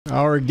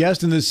Our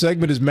guest in this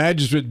segment is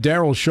Magistrate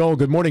Darrell Shull.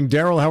 Good morning,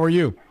 Darrell. How are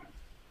you?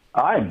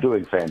 I'm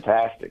doing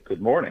fantastic.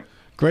 Good morning.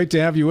 Great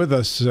to have you with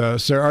us,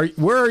 sir.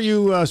 Where are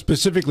you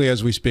specifically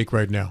as we speak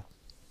right now?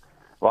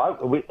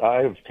 Well,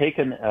 I've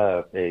taken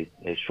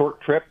a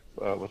short trip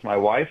with my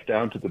wife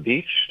down to the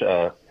beach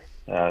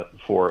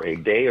for a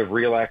day of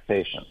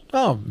relaxation.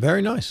 Oh,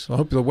 very nice. I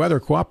hope the weather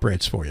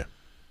cooperates for you.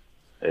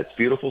 It's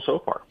beautiful so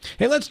far.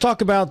 Hey, let's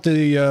talk about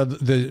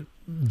the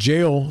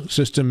jail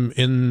system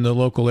in the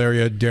local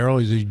area, Darrell,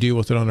 as you deal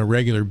with it on a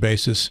regular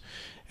basis.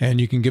 And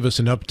you can give us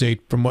an update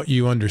from what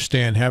you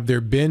understand. Have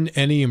there been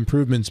any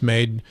improvements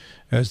made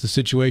as the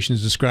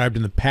situations described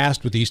in the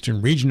past with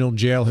Eastern Regional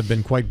Jail have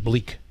been quite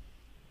bleak?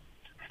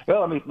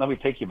 Well, let me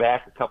take you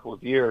back a couple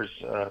of years.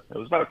 It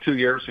was about 2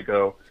 years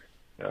ago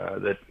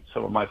that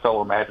some of my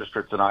fellow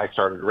magistrates and I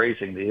started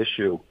raising the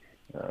issue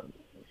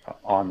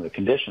on the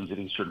conditions at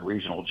Eastern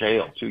Regional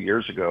Jail 2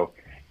 years ago.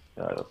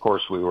 Of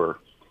course, the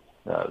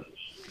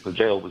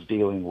jail was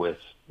dealing with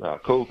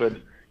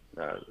COVID,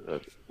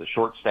 the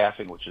short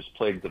staffing, which has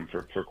plagued them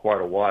for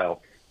quite a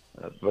while.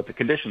 But the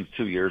conditions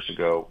 2 years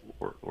ago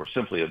were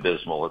simply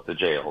abysmal at the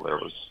jail. There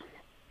was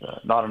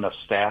not enough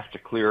staff to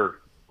clear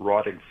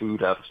rotting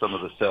food out of some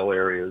of the cell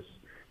areas,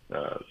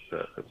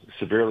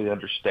 severely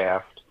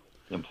understaffed.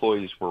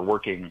 Employees were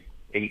working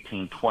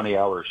 18,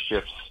 20-hour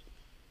shifts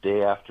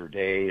day after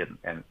day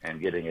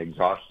and getting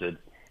exhausted.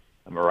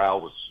 The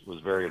morale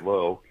was very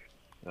low.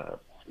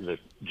 The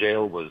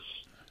jail was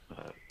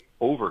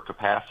over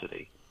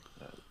capacity.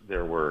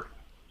 There were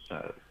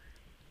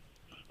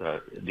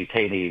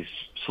detainees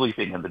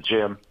sleeping in the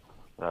gym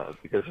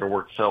because there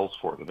weren't cells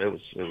for them. It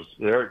was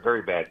very,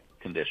 very bad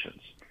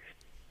conditions.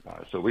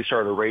 So we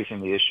started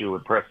raising the issue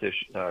in press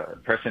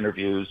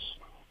interviews,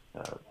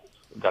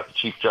 got the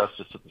Chief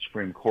Justice of the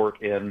Supreme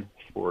Court in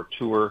for a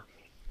tour,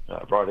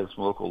 brought in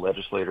some local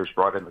legislators,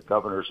 brought in the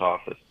governor's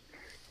office,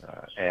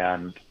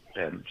 and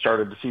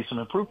started to see some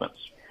improvements.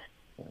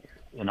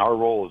 In our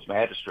role as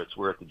magistrates,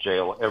 we're at the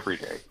jail every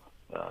day.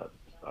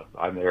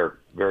 I'm there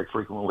very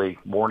frequently,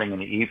 morning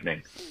and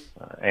evening,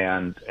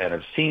 and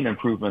have seen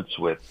improvements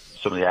with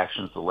some of the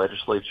actions the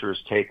legislature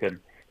has taken.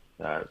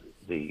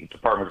 The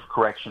Department of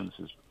Corrections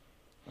has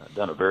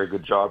done a very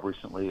good job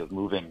recently of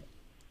moving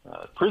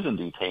prison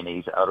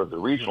detainees out of the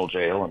regional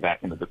jail and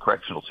back into the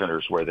correctional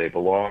centers where they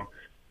belong.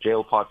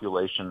 Jail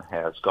population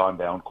has gone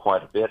down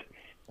quite a bit,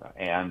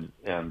 and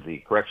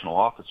the correctional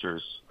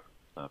officers,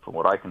 from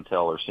what I can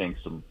tell, are seeing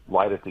some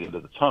light at the end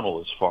of the tunnel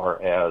as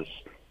far as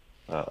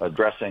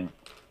addressing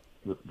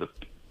the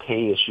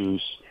pay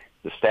issues,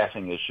 the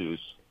staffing issues,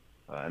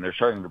 and they're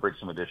starting to bring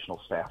some additional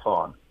staff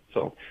on.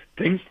 So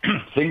things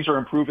are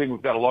improving.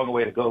 We've got a long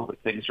way to go, but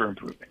things are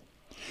improving.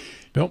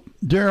 Bill,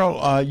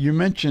 Darrell, you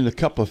mentioned a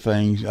couple of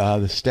things,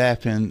 the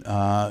staffing.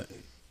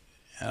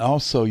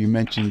 Also, you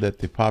mentioned that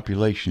the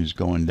population is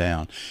going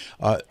down.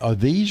 Are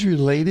these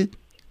related?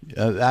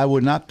 I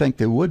would not think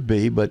they would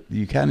be, but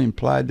you kind of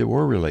implied they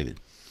were related.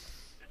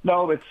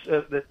 No,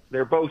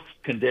 they're both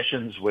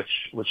conditions which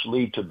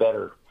lead to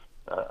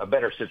a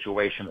better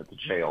situation at the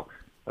jail.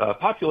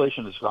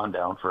 Population has gone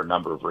down for a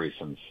number of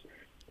reasons.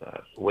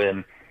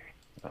 When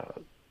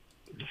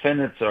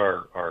defendants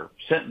are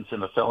sentenced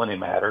in a felony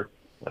matter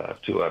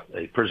to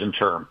a prison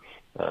term,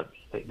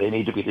 they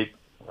need to be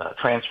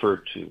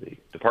transferred to the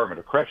Department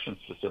of Corrections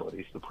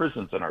facilities, the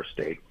prisons in our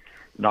state,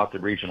 not the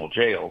regional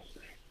jails.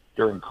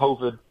 During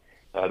COVID,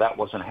 that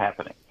wasn't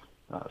happening.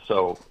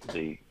 So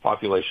the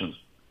populations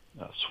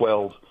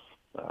swelled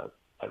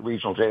at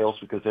regional jails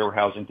because they were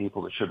housing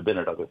people that should have been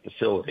at other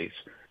facilities.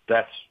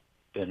 That's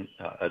been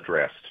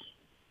addressed.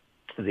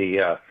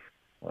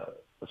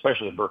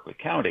 Especially in Berkeley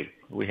County,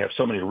 we have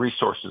so many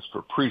resources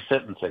for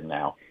pre-sentencing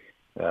now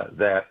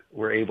that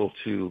we're able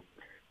to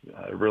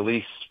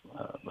release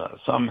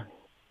some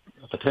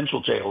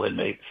potential jail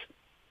inmates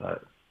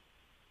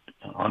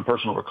on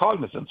personal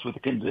recognizance with the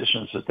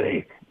conditions that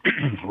they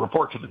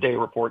report to the day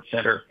report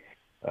center,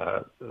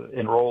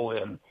 enroll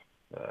in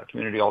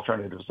community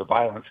alternatives to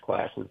violence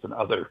classes and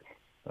other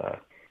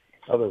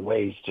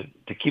ways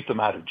to keep them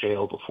out of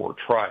jail before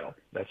trial.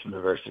 That's been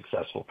a very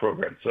successful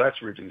program. So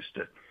that's reduced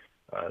it.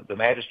 The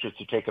magistrates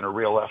have taken a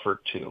real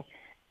effort to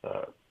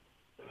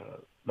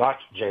not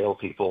jail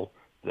people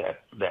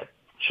that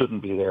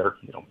shouldn't be there.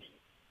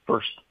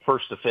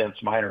 First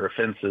offense, minor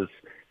offenses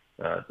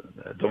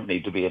don't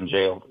need to be in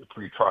jail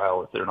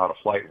pre-trial if they're not a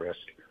flight risk.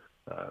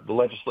 The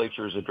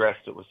legislature has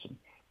addressed it with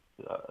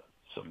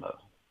some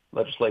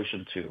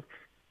legislation to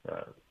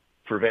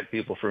prevent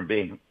people from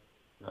being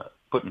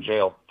put in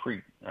jail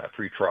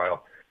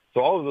pre-trial. So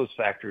all of those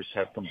factors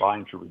have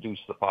combined to reduce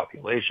the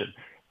population.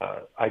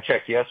 I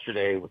checked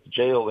yesterday with the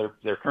jail,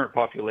 their current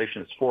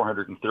population is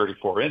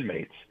 434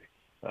 inmates.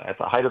 At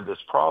the height of this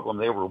problem,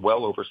 they were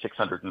well over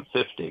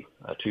 650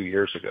 2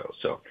 years ago.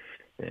 So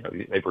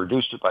they've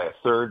reduced it by a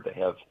third. They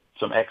have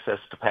some excess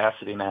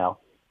capacity now,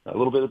 a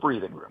little bit of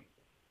breathing room.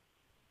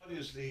 What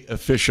is the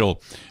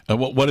official?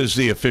 What is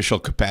the official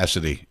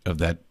capacity of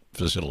that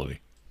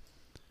facility?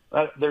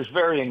 There's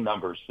varying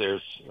numbers.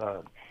 There's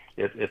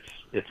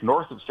it's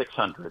north of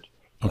 600.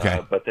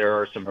 Okay. But there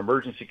are some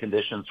emergency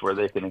conditions where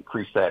they can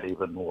increase that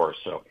even more.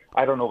 So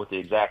I don't know what the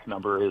exact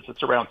number is.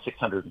 It's around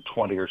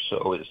 620 or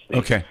so is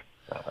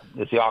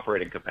the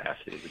operating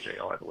capacity of the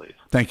jail, I believe.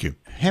 Thank you.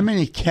 How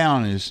many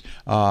counties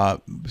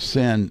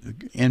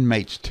send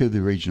inmates to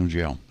the regional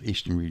jail,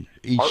 Eastern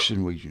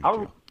Regional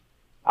Jail?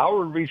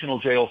 Our regional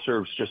jail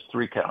serves just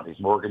 3 counties,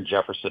 Morgan,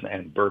 Jefferson,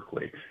 and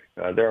Berkeley.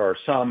 There are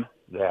some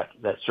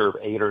that serve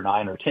 8 or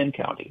 9 or 10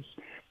 counties.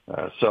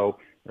 So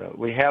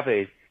we have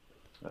a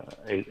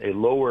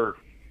lower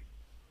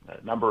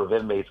number of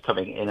inmates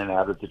coming in and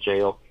out of the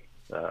jail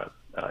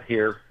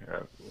here.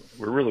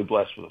 We're really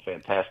blessed with a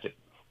fantastic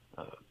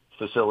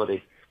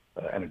facility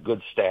and a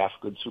good staff,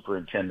 good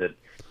superintendent.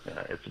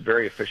 It's a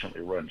very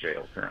efficiently run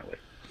jail currently.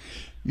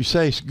 You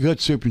say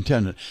good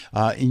superintendent.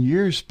 In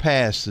years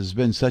past, there's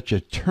been such a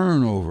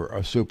turnover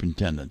of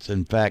superintendents.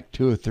 In fact,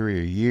 2 or 3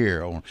 a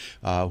year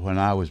when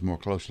I was more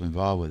closely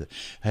involved with it.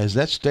 Has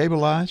that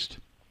stabilized?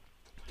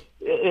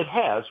 It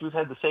has. We've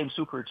had the same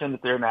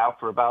superintendent there now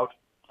for about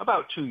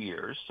 2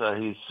 years.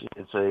 He's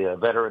a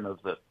veteran of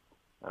the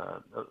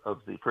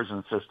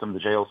prison system, the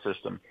jail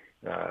system.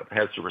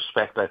 Has the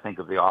respect, I think,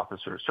 of the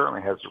officers.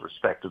 Certainly has the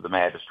respect of the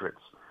magistrates.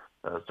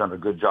 Has done a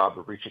good job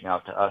of reaching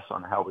out to us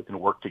on how we can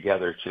work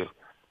together to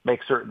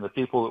make certain the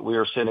people that we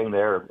are sending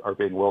there are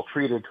being well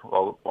treated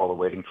while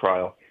awaiting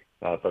trial,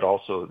 but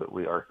also that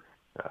we are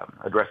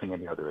addressing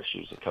any other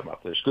issues that come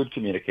up. There's good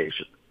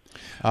communication.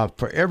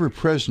 For every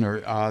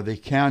prisoner, the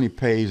county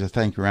pays, I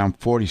think, around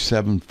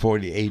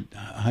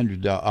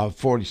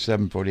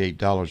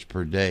 $48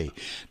 per day.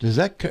 Does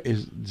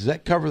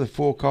that cover the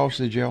full cost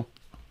of the jail?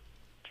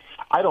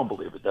 I don't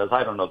believe it does.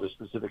 I don't know the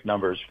specific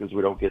numbers because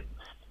we don't get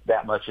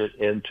that much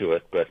into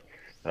it, but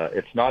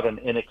it's not an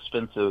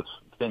inexpensive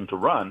thing to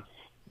run.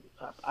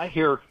 I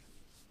hear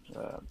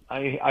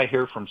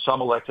from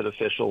some elected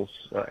officials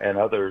and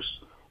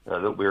others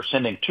that we're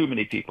sending too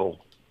many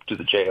people to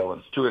the jail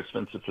and it's too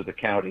expensive for the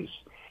counties.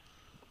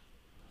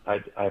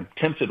 I'm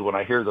tempted when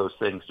I hear those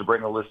things to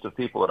bring a list of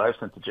people that I've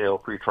sent to jail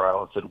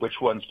pre-trial and said,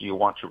 which ones do you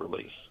want to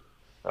release?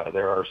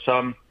 There are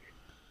some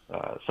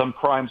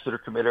crimes that are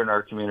committed in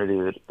our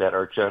community that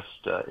are just,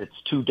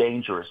 it's too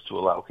dangerous to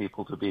allow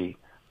people to be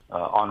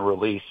on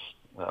release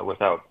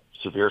without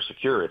severe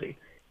security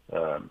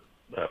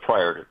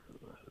prior to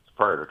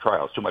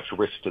trial. It's too much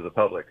risk to the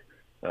public,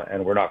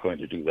 and we're not going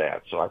to do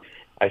that. So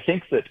I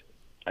think that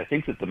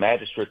the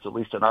magistrates, at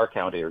least in our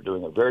county, are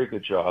doing a very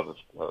good job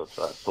of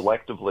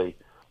selectively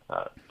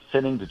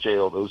sending to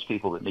jail those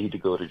people that need to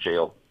go to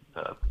jail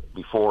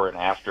before and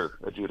after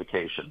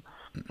adjudication,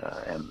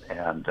 and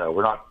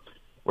we're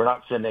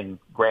not sending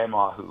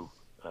grandma who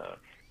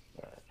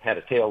had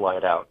a tail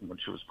light out and when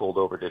she was pulled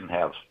over didn't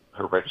have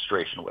her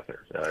registration with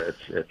her.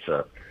 It's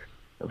a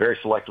very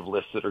selective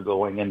list that are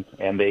going in,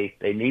 and they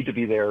need to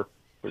be there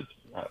for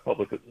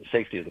public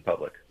safety of the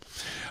public.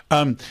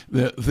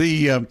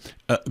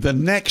 The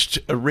next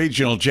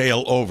regional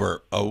jail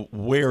over,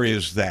 where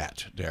is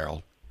that,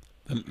 Darrell?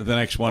 The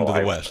next one to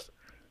the west.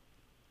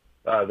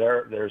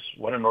 There's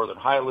one in Northern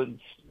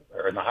Highlands,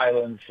 or in the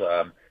Highlands.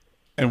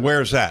 And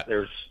where's that?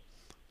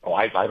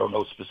 I don't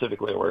know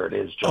specifically where it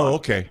is, John. Oh,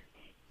 okay.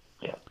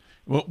 Yeah.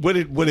 Well,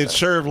 would it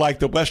serve like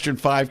the western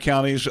 5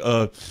 counties,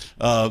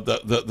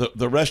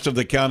 the rest of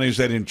the counties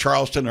that in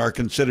Charleston are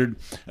considered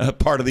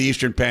part of the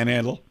Eastern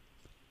Panhandle?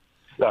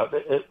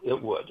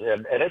 It would,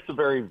 and it's a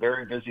very,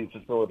 very busy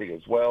facility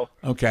as well.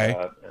 Okay.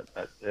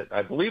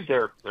 I believe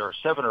there are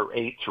 7 or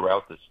 8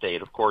 throughout the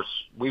state. Of course,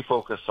 we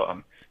focus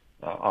on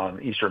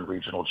Eastern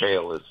Regional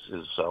Jail is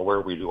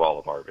where we do all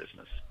of our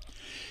business.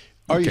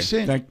 Are you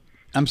seeing?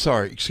 I'm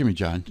sorry. Excuse me,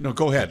 John. No,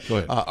 go ahead. Go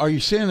ahead. Are you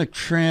seeing a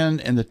trend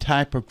in the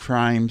type of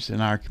crimes in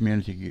our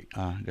community,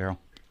 Darrell?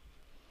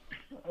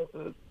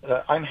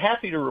 I'm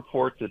happy to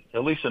report that,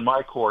 at least in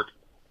my court,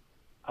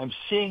 I'm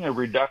seeing a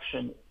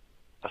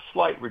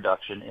slight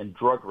reduction in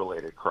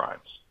drug-related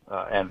crimes,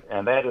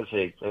 and that is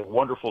a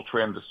wonderful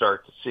trend to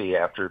start to see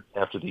after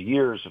the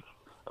years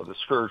of the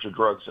scourge of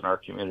drugs in our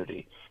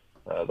community.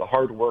 The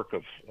hard work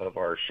of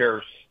our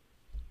sheriffs,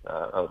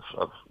 of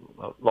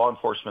law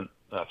enforcement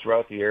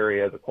throughout the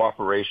area, the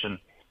cooperation,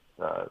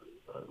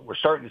 we're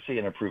starting to see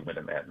an improvement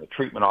in that, and the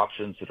treatment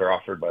options that are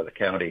offered by the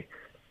county.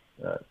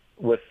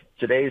 With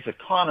today's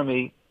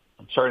economy,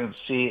 I'm starting to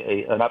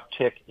see an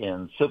uptick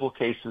in civil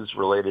cases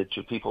related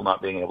to people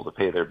not being able to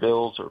pay their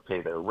bills or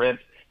pay their rent.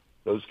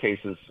 Those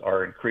cases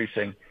are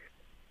increasing,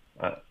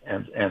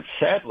 and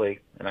sadly,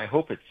 and I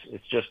hope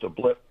it's just a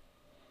blip,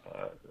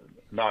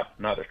 not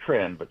a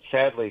trend, but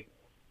sadly,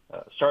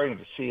 starting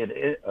to see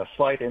a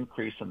slight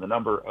increase in the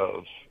number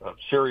of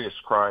serious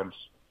crimes,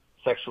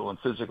 sexual and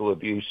physical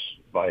abuse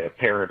by a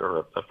parent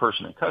or a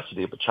person in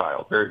custody of a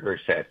child. Very,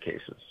 very sad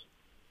cases.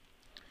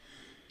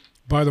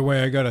 By the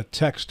way, I got a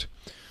text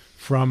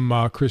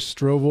from Chris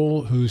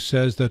Strovel, who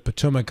says that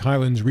Potomac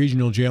Highlands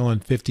Regional Jail on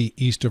 50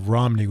 east of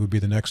Romney would be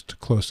the next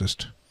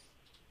closest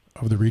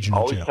of the regional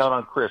Always jails. count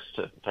on Chris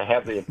to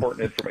have the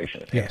important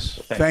information at hand.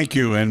 Yes. So Thank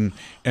you. And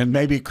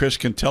maybe Chris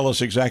can tell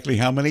us exactly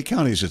how many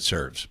counties it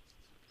serves.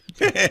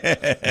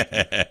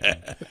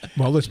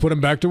 Well, let's put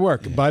him back to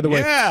work. By the way,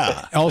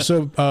 Yeah.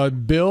 also,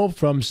 bill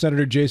from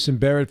Senator Jason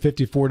Barrett,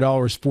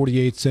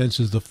 $54.48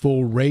 is the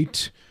full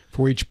rate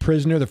for each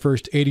prisoner. The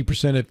first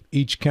 80% of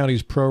each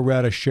county's pro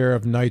rata share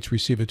of nights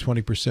receive a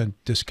 20%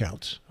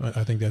 discount.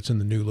 I think that's in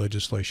the new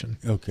legislation.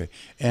 Okay,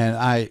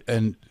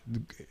 and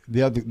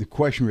the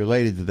question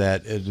related to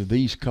that is: do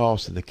these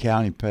costs that the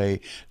county pay,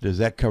 does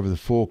that cover the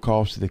full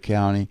cost of the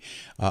county,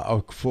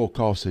 or full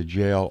cost of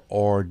jail,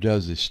 or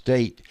does the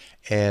state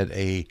add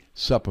a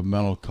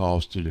supplemental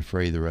cost to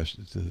defray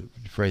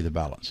the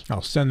balance?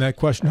 I'll send that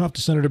question off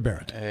to Senator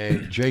Barrett.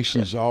 Hey,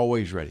 Jason's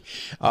always ready.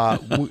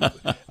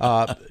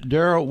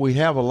 Darrell, we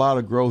have a lot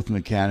of growth in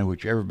the county,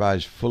 which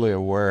everybody's fully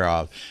aware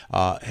of.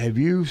 Have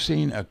you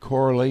seen a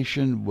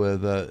correlation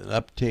with an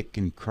uptick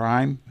in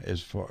crime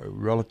as far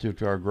relative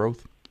to our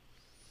growth?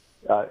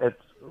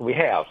 We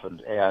have,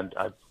 and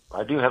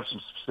I do have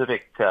some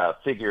specific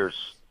figures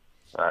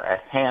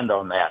at hand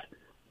on that.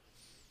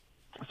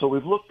 So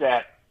we've looked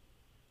at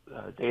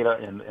data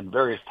in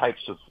various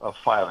types of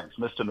filings: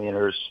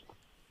 misdemeanors,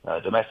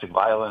 domestic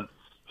violence,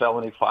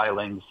 felony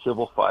filings,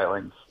 civil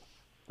filings.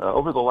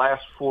 Over the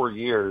last 4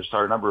 years,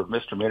 our number of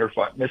misdemeanor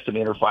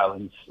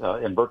filings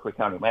in Berkeley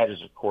County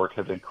Magistrate Court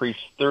have increased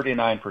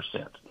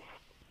 39%.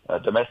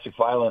 Domestic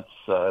violence,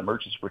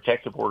 emergency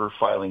protective order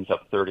filings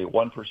up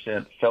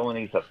 31%,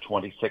 felonies up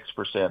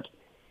 26%,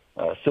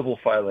 civil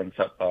filings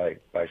up by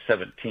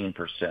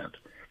 17%.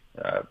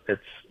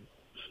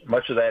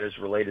 Much of that is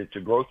related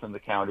to growth in the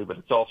county, but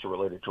it's also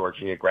related to our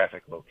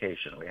geographic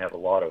location. We have a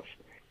lot of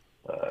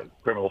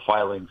criminal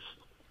filings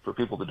for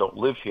people that don't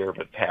live here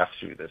but pass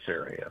through this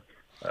area.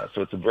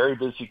 So it's a very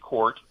busy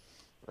court.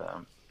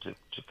 To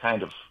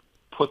kind of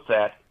put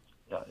that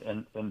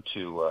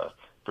into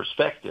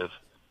perspective,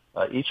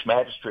 each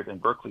magistrate in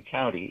Berkeley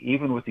County,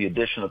 even with the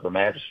addition of the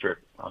magistrate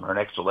on our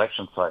next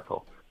election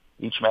cycle,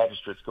 each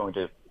magistrate's going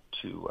to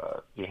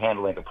be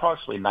handling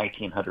approximately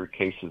 1,900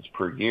 cases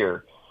per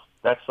year.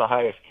 That's the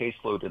highest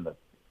caseload in the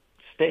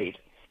state,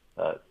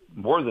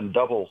 more than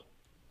double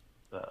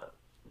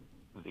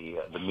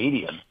the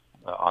median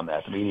on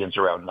that. The median's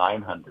around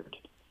 900,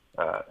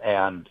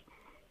 and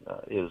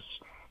is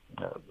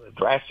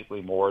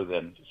drastically more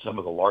than some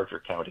of the larger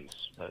counties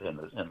in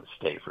the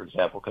state. For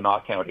example,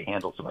 Kanawha County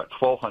handles about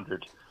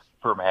 1,200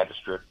 per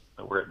magistrate.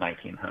 We're at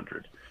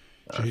 1,900.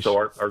 So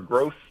our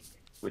growth,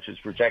 which is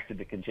projected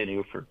to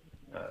continue for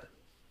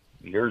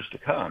years to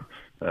come,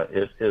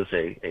 is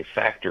a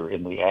factor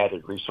in the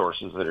added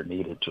resources that are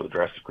needed to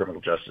address the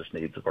criminal justice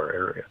needs of our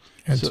area.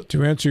 And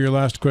to answer your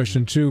last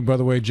question, too, by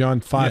the way,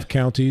 John, 5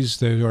 counties.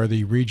 They are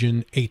the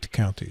Region 8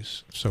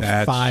 counties. So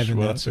That's 5 in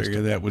what that I system.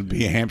 figure that would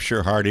be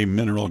Hampshire, Hardy,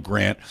 Mineral,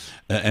 Grant,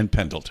 and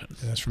Pendleton.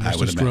 That's from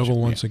Mr. Strovel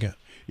once again.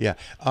 Yeah.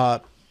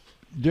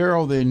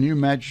 Darrell, the new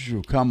magistrate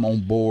will come on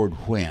board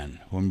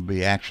when? When we'll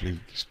be actually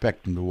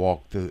expecting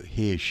to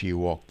he or she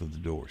walk through the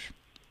doors?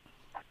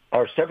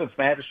 Our 7th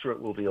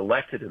magistrate will be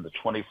elected in the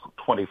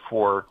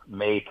 2024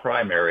 May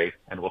primary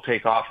and will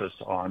take office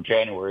on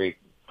January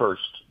 1st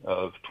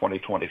of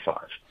 2025.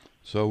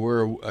 So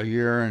we're a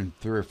year and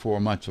 3 or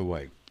 4 months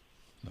away.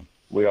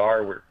 We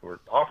are. We're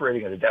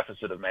operating at a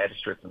deficit of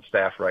magistrates and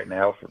staff right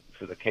now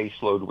for the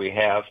caseload we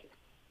have.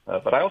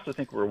 But I also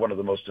think we're one of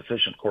the most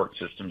efficient court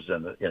systems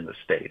in the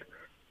state.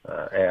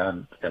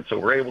 And so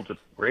we're able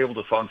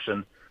to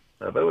function,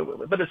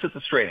 but it's at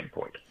the straining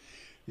point.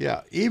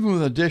 Yeah, even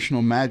with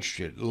additional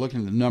magistrate,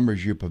 looking at the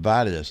numbers you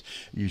provided us,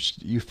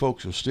 you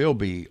folks will still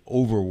be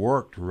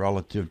overworked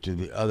relative to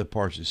the other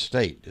parts of the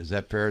state. Is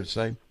that fair to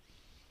say?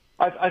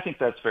 I think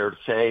that's fair to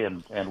say,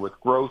 and with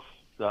growth,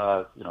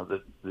 the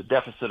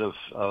deficit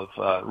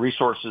of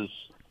resources,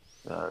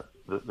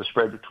 the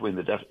spread between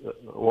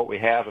what we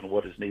have and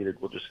what is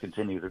needed will just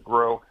continue to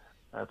grow,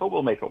 but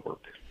we'll make it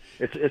work.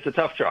 It's a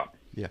tough job.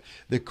 Yeah,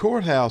 the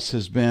courthouse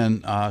has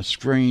been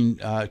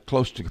screened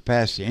close to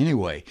capacity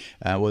anyway,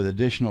 with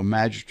additional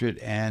magistrate,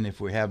 and if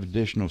we have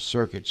additional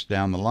circuits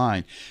down the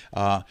line.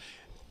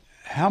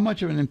 How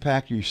much of an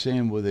impact are you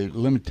seeing with the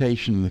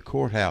limitation of the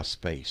courthouse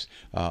space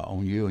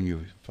on you and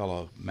your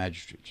fellow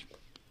magistrates?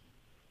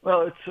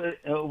 Well,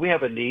 we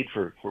have a need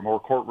for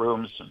more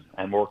courtrooms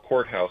and more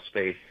courthouse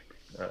space.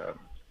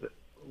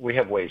 We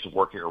have ways of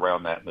working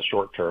around that in the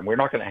short term. We're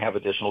not going to have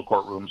additional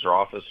courtrooms or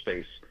office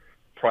space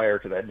prior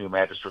to that new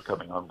magistrate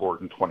coming on board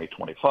in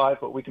 2025,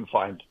 but we can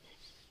find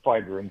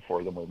room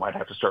for them. We might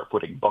have to start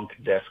putting bunk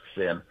desks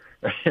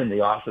in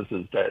the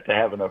offices to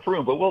have enough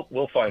room, but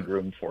we'll find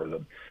room for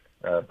them.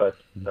 But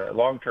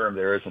long term,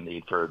 there is a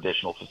need for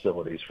additional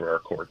facilities for our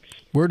courts.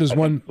 Where does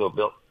one?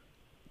 Go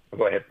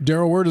ahead,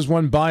 Darrell. Where does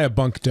one buy a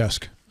bunk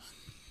desk?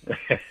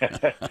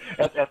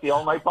 at the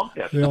all-night bunk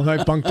desk. The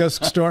all-night bunk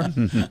desk store.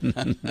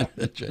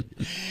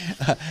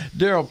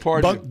 Darrell,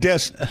 bunk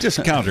desk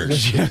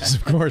discounters. Yes,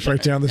 of course,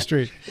 right down the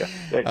street.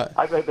 Yeah.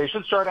 They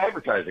should start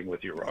advertising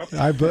with you, Rob.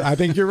 I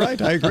think you're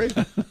right. I agree.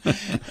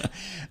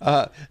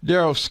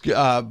 Darrell,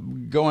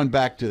 going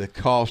back to the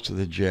cost of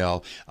the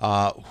jail,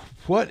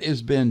 what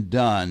has been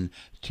done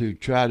to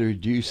try to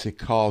reduce the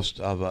cost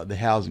of the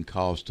housing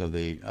cost of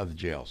the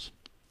jails?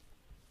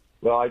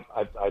 Well, I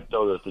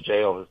know that the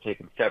jail has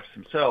taken steps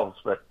themselves,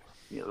 but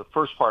the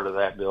first part of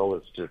that bill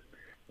is to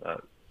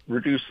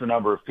reduce the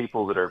number of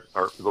people that are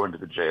going to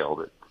the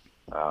jail.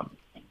 That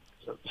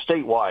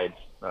statewide,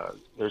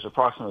 there's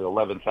approximately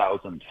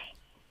 11,000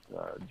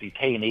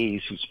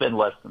 detainees who spend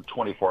less than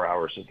 24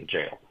 hours at the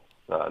jail.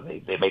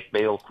 They make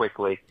bail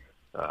quickly.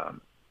 And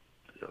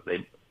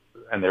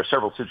there are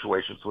several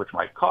situations which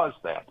might cause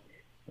that.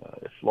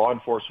 If law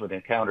enforcement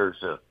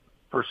encounters a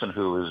person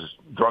who is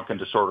drunk and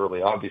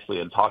disorderly, obviously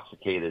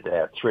intoxicated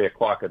at 3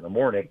 o'clock in the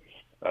morning,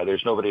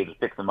 there's nobody to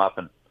pick them up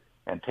and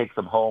take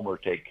them home or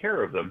take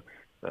care of them.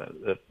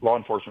 Law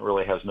enforcement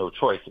really has no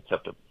choice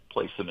except to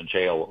place them in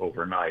jail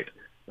overnight.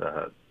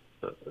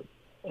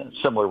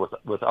 Similar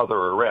with other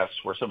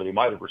arrests, where somebody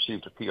might have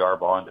received a PR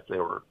bond if they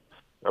were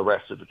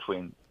arrested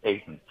between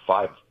 8 and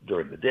 5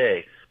 during the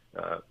day.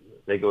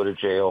 They go to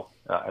jail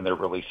and they're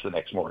released the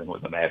next morning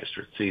when the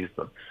magistrate sees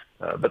them.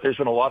 But there's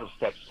been a lot of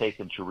steps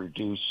taken to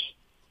reduce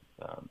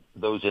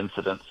those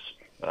incidents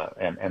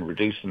and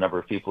reduce the number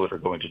of people that are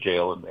going to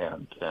jail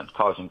and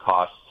causing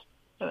costs.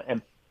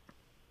 And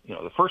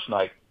the first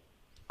night,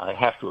 I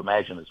have to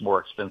imagine, is more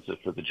expensive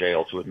for the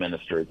jail to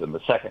administer than the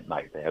second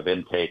night. They have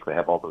intake, they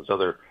have all those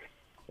other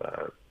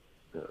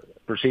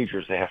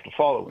procedures they have to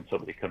follow when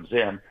somebody comes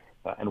in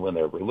and when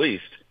they're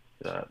released.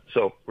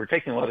 So we're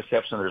taking a lot of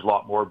steps, and there's a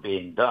lot more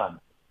being done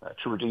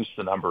to reduce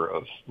the number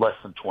of less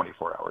than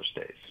 24-hour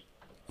stays.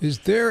 Is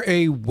there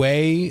a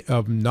way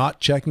of not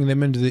checking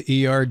them into the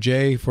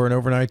ERJ for an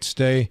overnight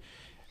stay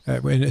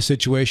in a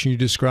situation you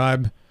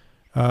describe,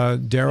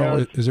 Darrell?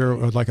 Yeah. Is there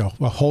like a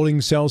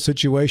holding cell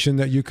situation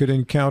that you could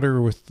encounter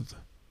with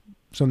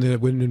something that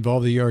wouldn't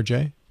involve the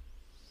ERJ?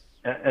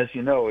 As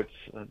you know, it's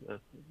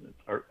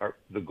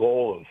the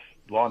goal of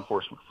law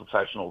enforcement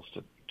professionals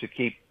to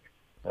keep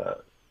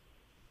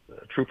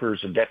troopers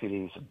and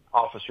deputies and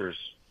officers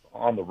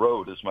on the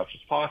road as much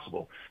as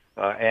possible.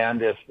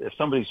 And if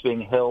somebody's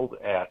being held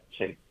at,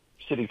 say,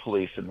 city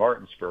police in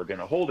Martinsburg in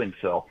a holding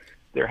cell,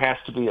 there has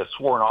to be a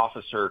sworn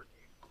officer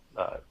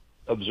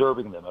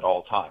observing them at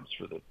all times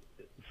for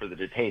the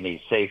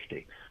detainee's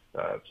safety.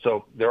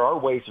 So there are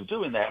ways of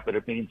doing that, but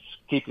it means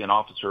keeping an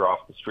officer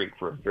off the street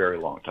for a very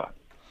long time.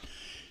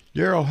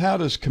 Darrell, how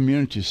does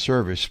community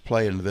service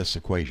play into this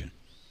equation?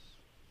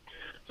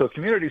 So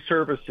community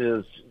service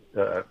is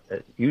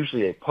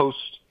usually a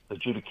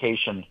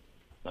post-adjudication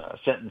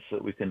sentence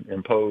that we can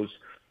impose,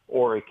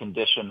 or a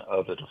condition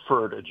of a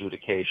deferred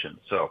adjudication.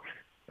 So,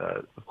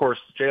 of course,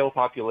 jail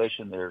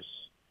population, there's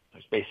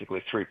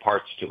basically 3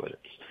 parts to it.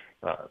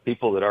 It's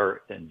people that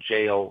are in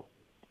jail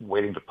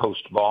waiting to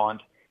post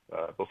bond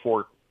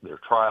before their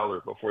trial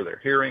or before their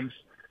hearings.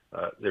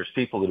 There's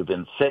people that have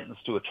been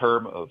sentenced to a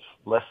term of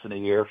less than a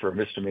year for a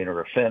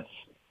misdemeanor offense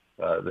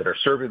that are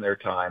serving their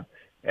time.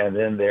 And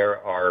then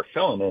there are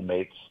felon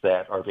inmates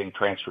that are being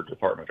transferred to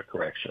Department of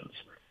Corrections.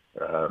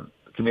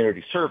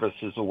 Community service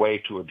is a way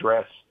to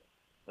address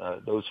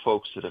those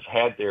folks that have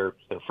had their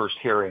first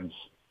hearings,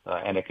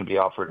 and it can be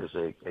offered as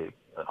an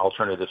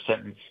alternative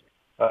sentence,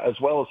 as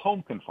well as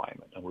home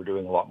confinement. And we're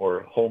doing a lot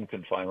more home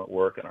confinement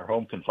work, and our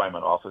home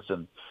confinement office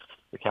in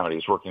the county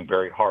is working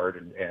very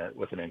hard and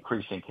with an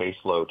increasing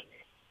caseload.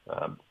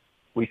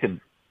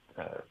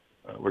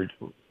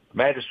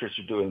 Magistrates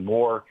are doing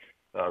more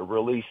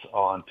release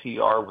on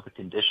PR with the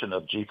condition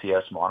of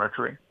GPS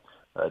monitoring,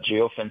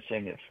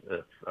 geofencing if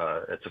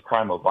it's a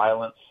crime of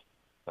violence,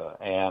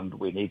 and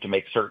we need to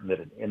make certain that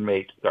a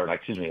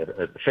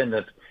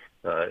defendant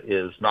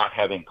is not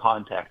having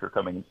contact or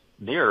coming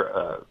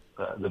near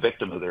the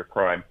victim of their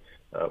crime.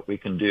 We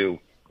can do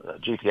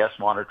GPS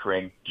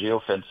monitoring,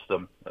 geofence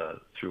them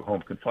through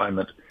home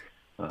confinement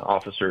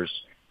officers,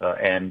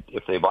 and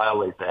if they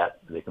violate that,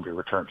 they can be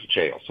returned to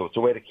jail. So it's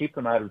a way to keep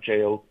them out of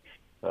jail,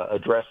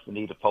 address the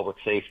need of public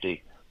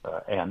safety,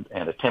 and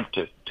attempt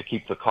to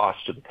keep the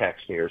cost to the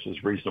taxpayers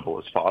as reasonable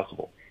as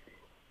possible.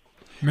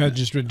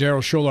 Magistrate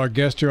Darrell Shull, our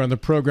guest here on the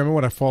program. I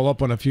want to follow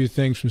up on a few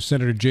things from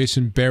Senator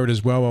Jason Barrett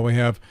as well, while we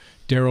have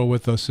Darrell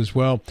with us as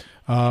well.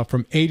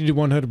 From 80 to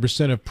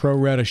 100% of pro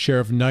rata share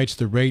of nights,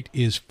 the rate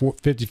is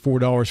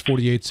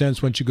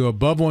 $54.48. Once you go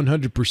above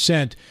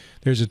 100%,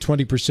 there's a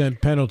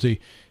 20%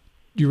 penalty.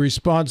 The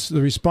response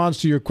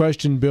to your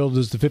question, Bill,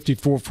 does the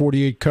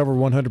 $54.48 cover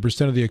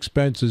 100% of the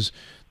expenses?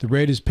 The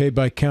rate is paid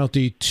by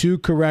county to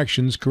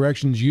corrections.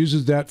 Corrections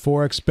uses that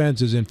for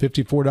expenses, and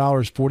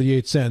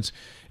 $54.48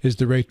 is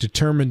the rate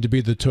determined to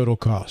be the total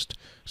cost.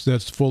 So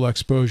that's full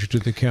exposure to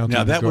the county.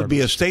 Now, that would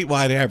be a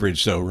statewide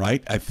average, though,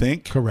 right? I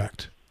think.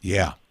 Correct.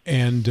 Yeah.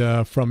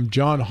 And from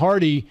John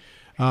Hardy,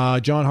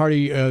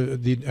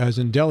 as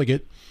in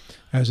delegate,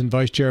 as in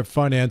Vice Chair of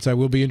Finance, I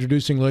will be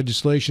introducing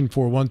legislation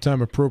for a one-time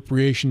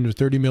appropriation of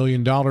 $30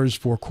 million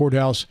for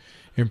Courthouse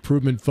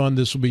Improvement Fund.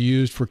 This will be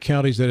used for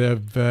counties that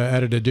have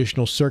added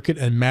additional circuit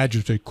and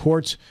magistrate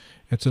courts.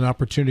 It's an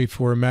opportunity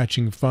for a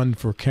matching fund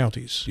for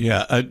counties.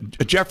 Yeah,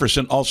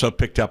 Jefferson also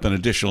picked up an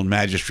additional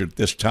magistrate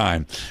this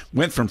time,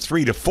 went from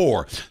 3 to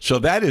 4. So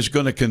that is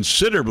going to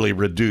considerably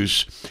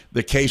reduce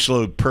the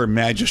caseload per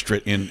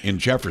magistrate in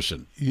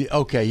Jefferson.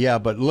 Okay, yeah,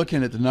 but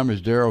looking at the numbers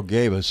Darrell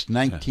gave us,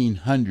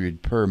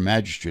 1,900 per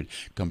magistrate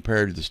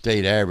compared to the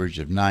state average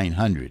of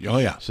 900. Oh,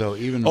 yeah. So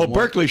even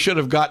Berkeley should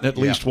have gotten at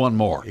least one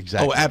more.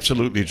 Exactly. Oh,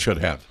 absolutely, it should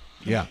have.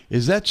 Yeah.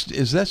 Is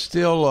that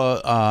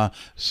still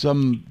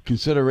some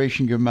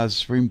consideration given by the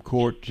Supreme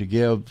Court to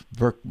give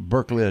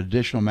Berkeley an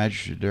additional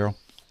magistrate, Darrell?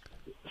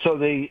 So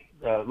the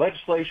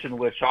legislation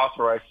which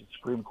authorized the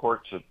Supreme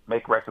Court to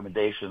make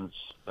recommendations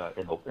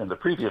in the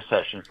previous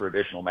session for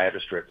additional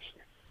magistrates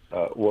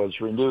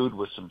was renewed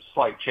with some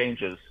slight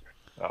changes.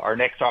 Our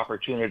next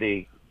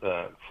opportunity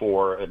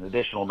for an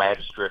additional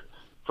magistrate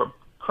from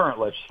current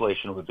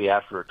legislation would be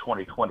after a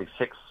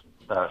 2026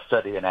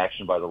 study and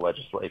action by the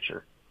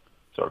legislature.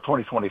 So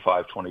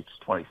 2025,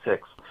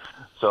 2026.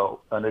 So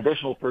an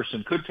additional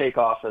person could take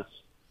office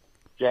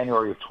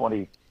January of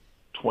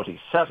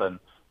 2027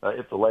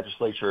 if the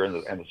legislature and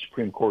the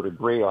Supreme Court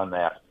agree on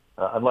that,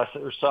 unless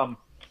there's some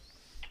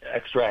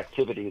extra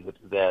activity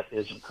that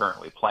isn't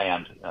currently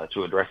planned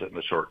to address it in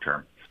the short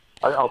term.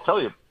 I'll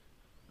tell you,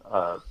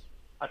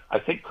 I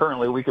think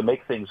currently we can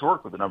make things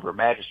work with the number of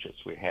magistrates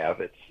we have.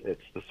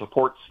 It's the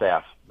support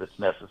staff that's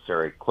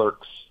necessary,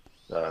 clerks,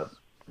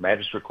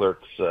 magistrate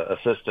clerks,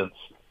 assistants,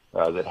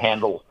 that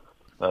handle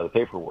the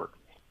paperwork.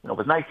 With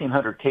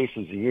 1,900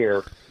 cases a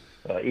year,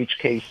 each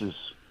case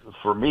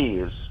for me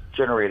is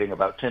generating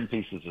about 10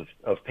 pieces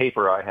of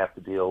paper I have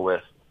to deal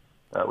with,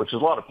 which is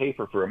a lot of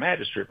paper for a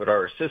magistrate, but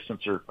our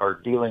assistants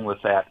are dealing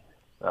with that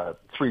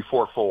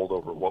 3-4-fold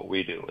over what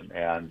we do.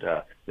 And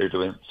they're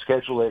doing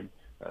scheduling,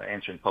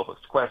 answering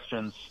public's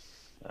questions.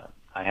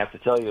 I have to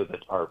tell you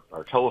that our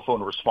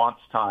telephone response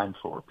time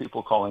for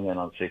people calling in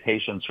on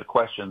citations or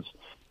questions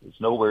is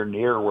nowhere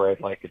near where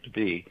I'd like it to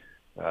be.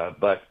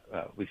 But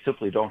we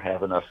simply don't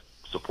have enough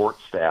support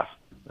staff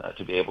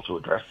to be able to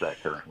address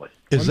that currently.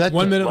 Is that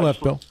 1 minute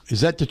left, Bill? Is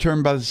that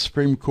determined by the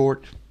Supreme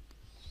Court?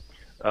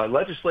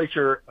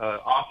 Legislature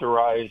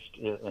authorized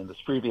in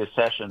this previous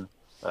session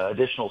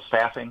additional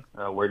staffing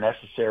where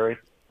necessary.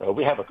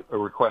 We have a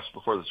request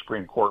before the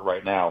Supreme Court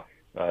right now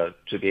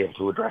to be able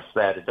to address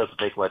that. It doesn't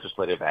take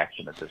legislative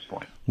action at this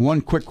point. One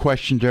quick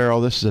question,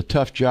 Darrell. This is a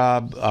tough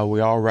job.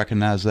 We all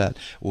recognize that.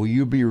 Will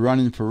you be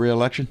running for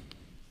re-election?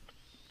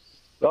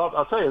 Well,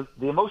 I'll tell you,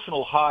 the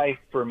emotional high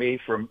for me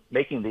from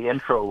making the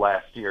intro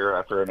last year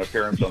after an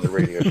appearance on the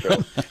radio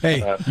show.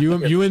 Hey,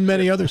 you and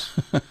many others.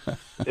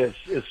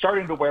 is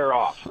starting to wear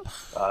off.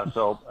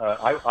 So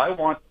I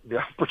want the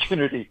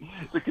opportunity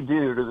to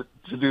continue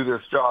to do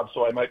this job,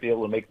 so I might be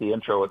able to make the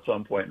intro at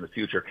some point in the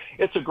future.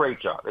 It's a great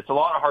job. It's a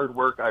lot of hard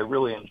work. I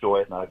really enjoy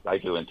it, and I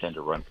do intend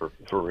to run for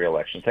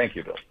re-election. Thank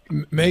you, Bill.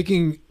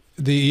 Making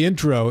the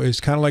intro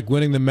is kind of like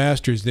winning the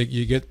Masters. That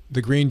you get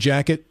the green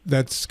jacket.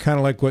 That's kind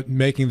of like what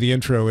making the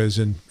intro is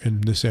in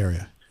this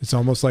area. It's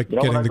almost like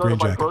getting the green jacket. When I go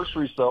to my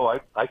groceries, though,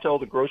 I tell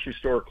the grocery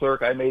store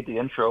clerk I made the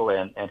intro,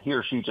 and he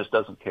or she just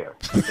doesn't care.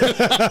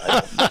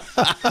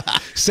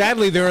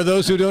 Sadly, there are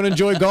those who don't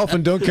enjoy golf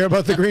and don't care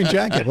about the green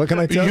jacket. What can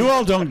I tell you? You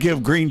all don't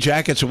give green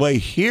jackets away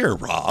here,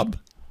 Rob.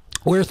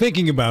 We're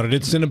thinking about it.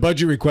 It's in a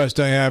budget request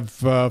I have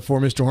for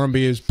Mr.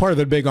 Hornby as part of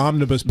the big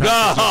omnibus package.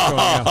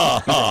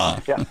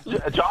 Yeah.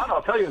 John,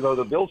 I'll tell you, though,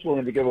 the Bill's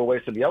willing to give away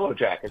some yellow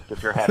jackets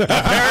if you're happy.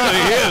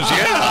 Apparently he is,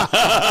 yeah.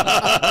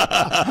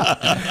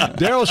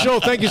 Darrell Shull,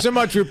 thank you so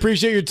much. We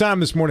appreciate your time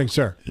this morning,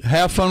 sir.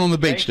 Have fun on the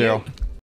beach, Darrell.